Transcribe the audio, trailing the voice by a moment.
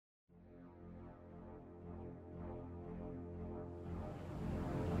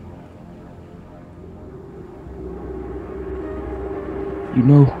You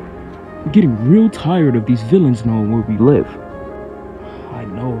know, I'm getting real tired of these villains knowing where we live. I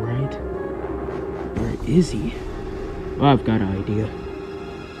know, right? Where is he? I've got an idea.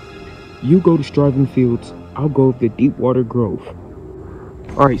 You go to Striving Fields, I'll go to the Deepwater Grove.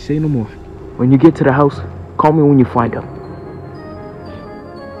 Alright, say no more. When you get to the house, call me when you find him.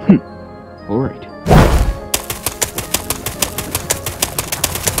 Alright.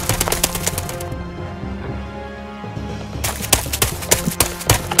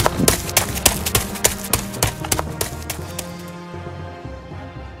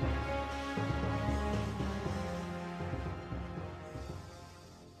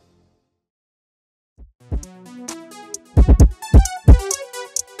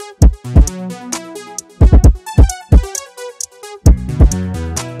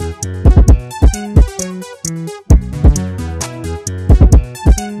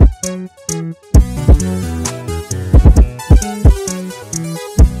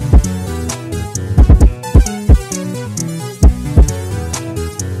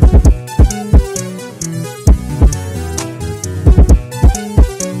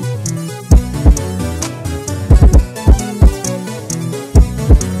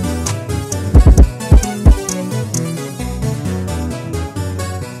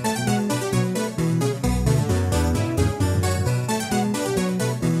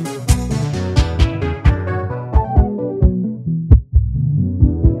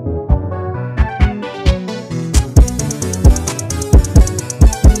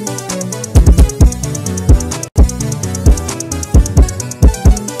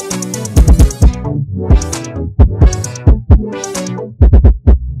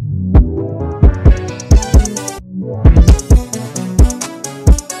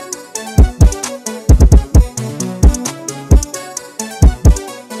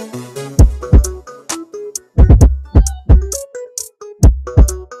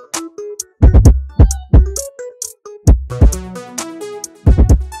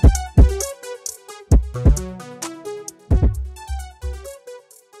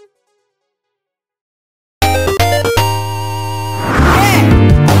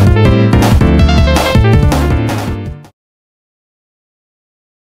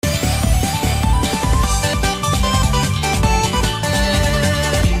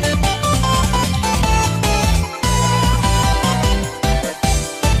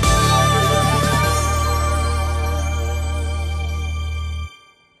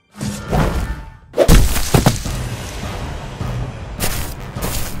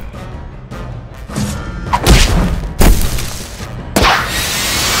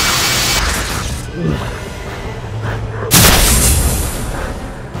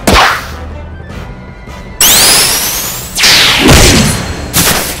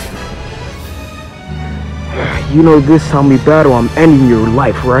 You know this time we battle, I'm ending your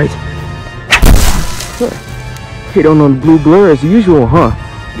life, right? Hit on the blue blur as usual, huh?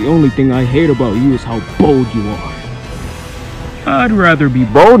 The only thing I hate about you is how bold you are. I'd rather be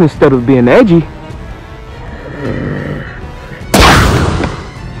bold instead of being edgy.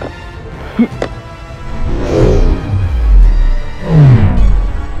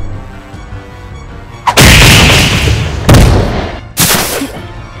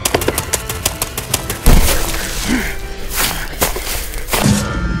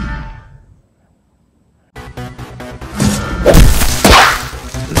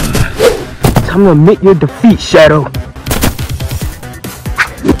 Time to admit your defeat, Shadow.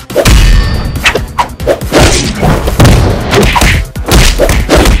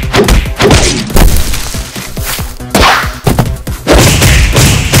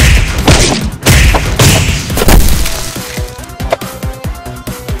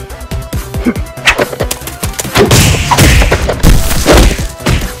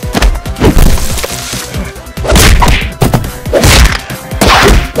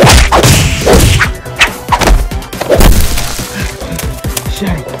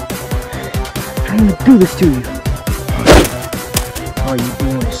 Do this to you. All you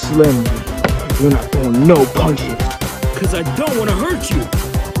doing is slim. You're not throwing no punches. Cause I don't want to hurt you.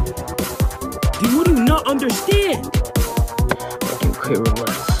 Dude, what do you not understand? I can care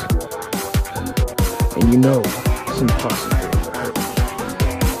less. And you know, it's impossible to hurt me.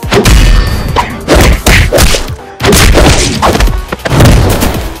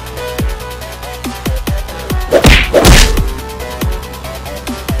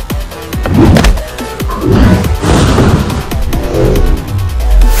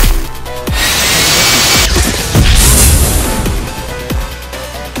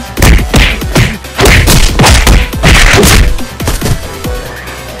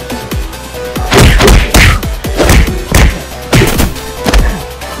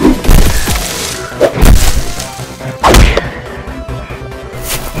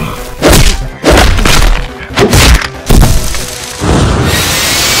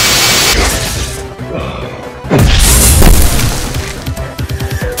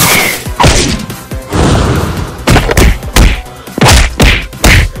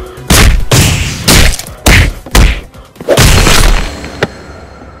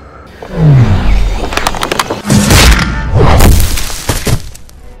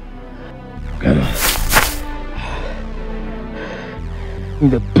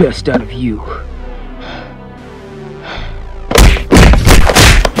 the best out of you.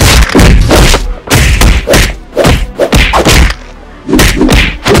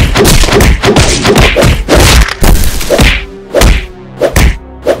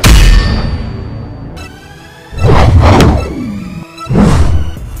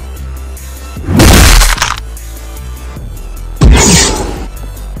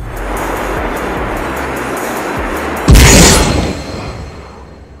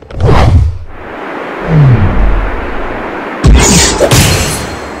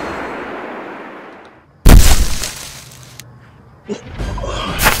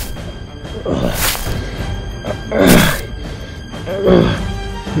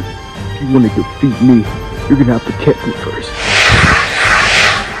 If you want to defeat me, you're gonna have to catch me first.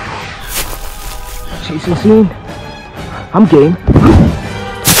 Chasing scene? I'm game.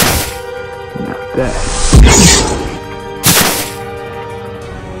 Not bad.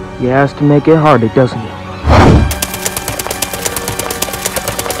 He has to make it harder, doesn't he?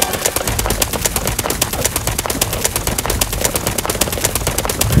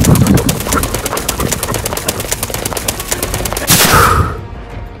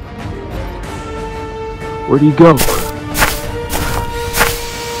 Where'd he go?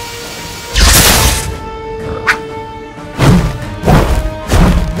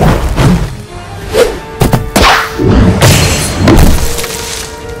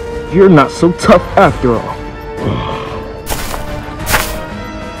 You're not so tough after all.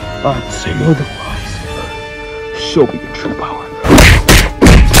 I'd say otherwise. Show me your true power.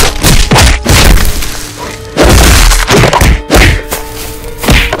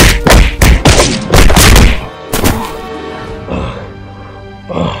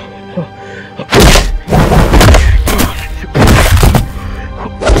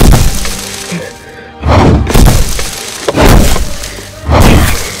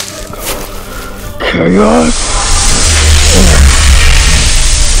 Chaos.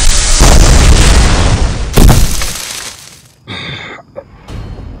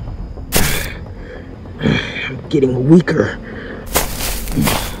 I'm getting weaker.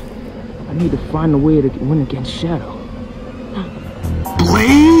 I need to find a way to win against Shadow.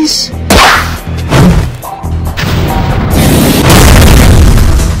 Blaze?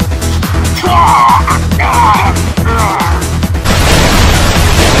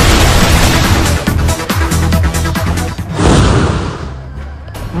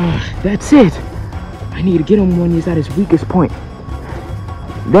 That's it. I need to get him when he's at his weakest point.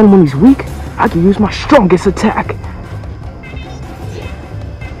 Then when he's weak, I can use my strongest attack.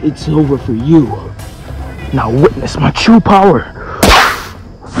 It's over for you. Now witness my true power.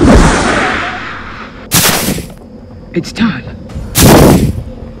 It's time.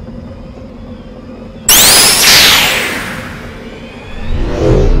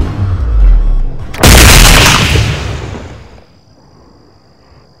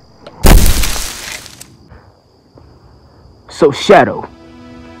 So, Shadow,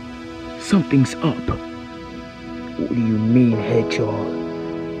 something's up. What do you mean, Hedgehog?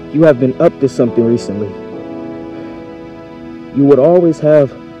 You have been up to something recently. You would always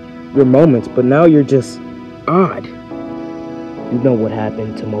have your moments, but now you're just odd. You know what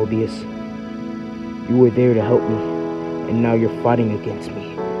happened to Mobius. You were there to help me, and now you're fighting against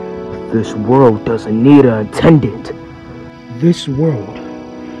me. This world doesn't need an attendant. This world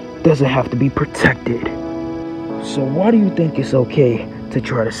doesn't have to be protected. So why do you think it's okay to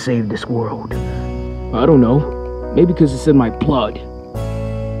try to save this world? I don't know. Maybe because it's in my blood.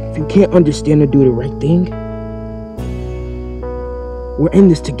 If you can't understand or do the right thing, we're in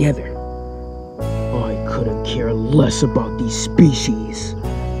this together. I couldn't care less about these species.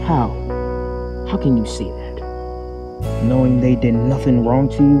 How? How can you say that? Knowing they did nothing wrong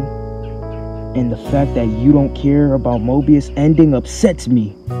to you? And the fact that you don't care about Mobius ending upsets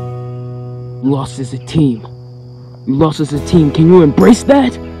me. Lost as a team. You lost as a team. Can you embrace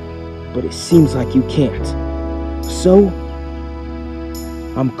that? But it seems like you can't. So,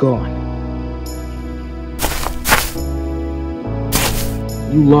 I'm gone.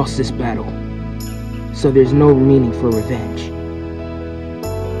 You lost this battle. So there's no meaning for revenge.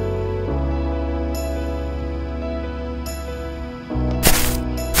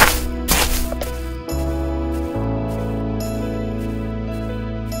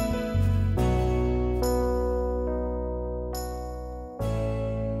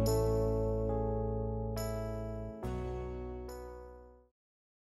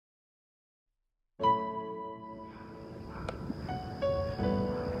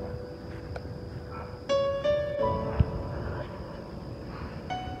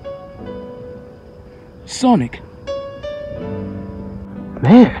 Sonic.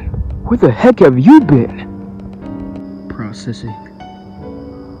 Man, where the heck have you been? Processing.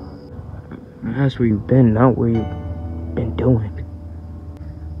 That's where you've been, not where you've been doing.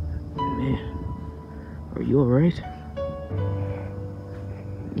 Man, are you alright?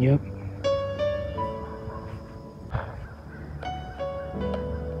 Yep.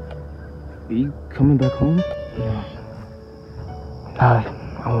 Are you coming back home? No.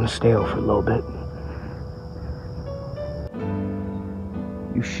 I want to stay out for a little bit.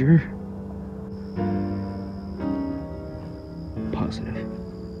 You sure? Positive.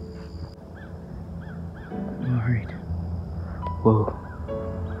 Alright. Well,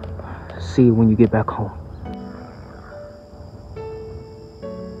 see you when you get back home.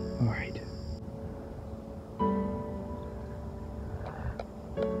 Alright.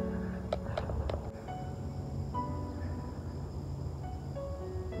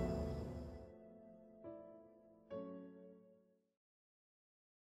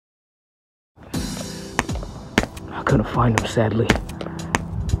 I couldn't find him, sadly.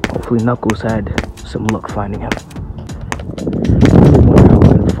 Hopefully Knuckles had some luck finding him. I really wonder how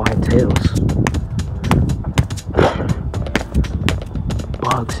we're gonna find Tails.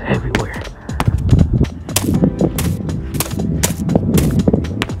 Bugs everywhere.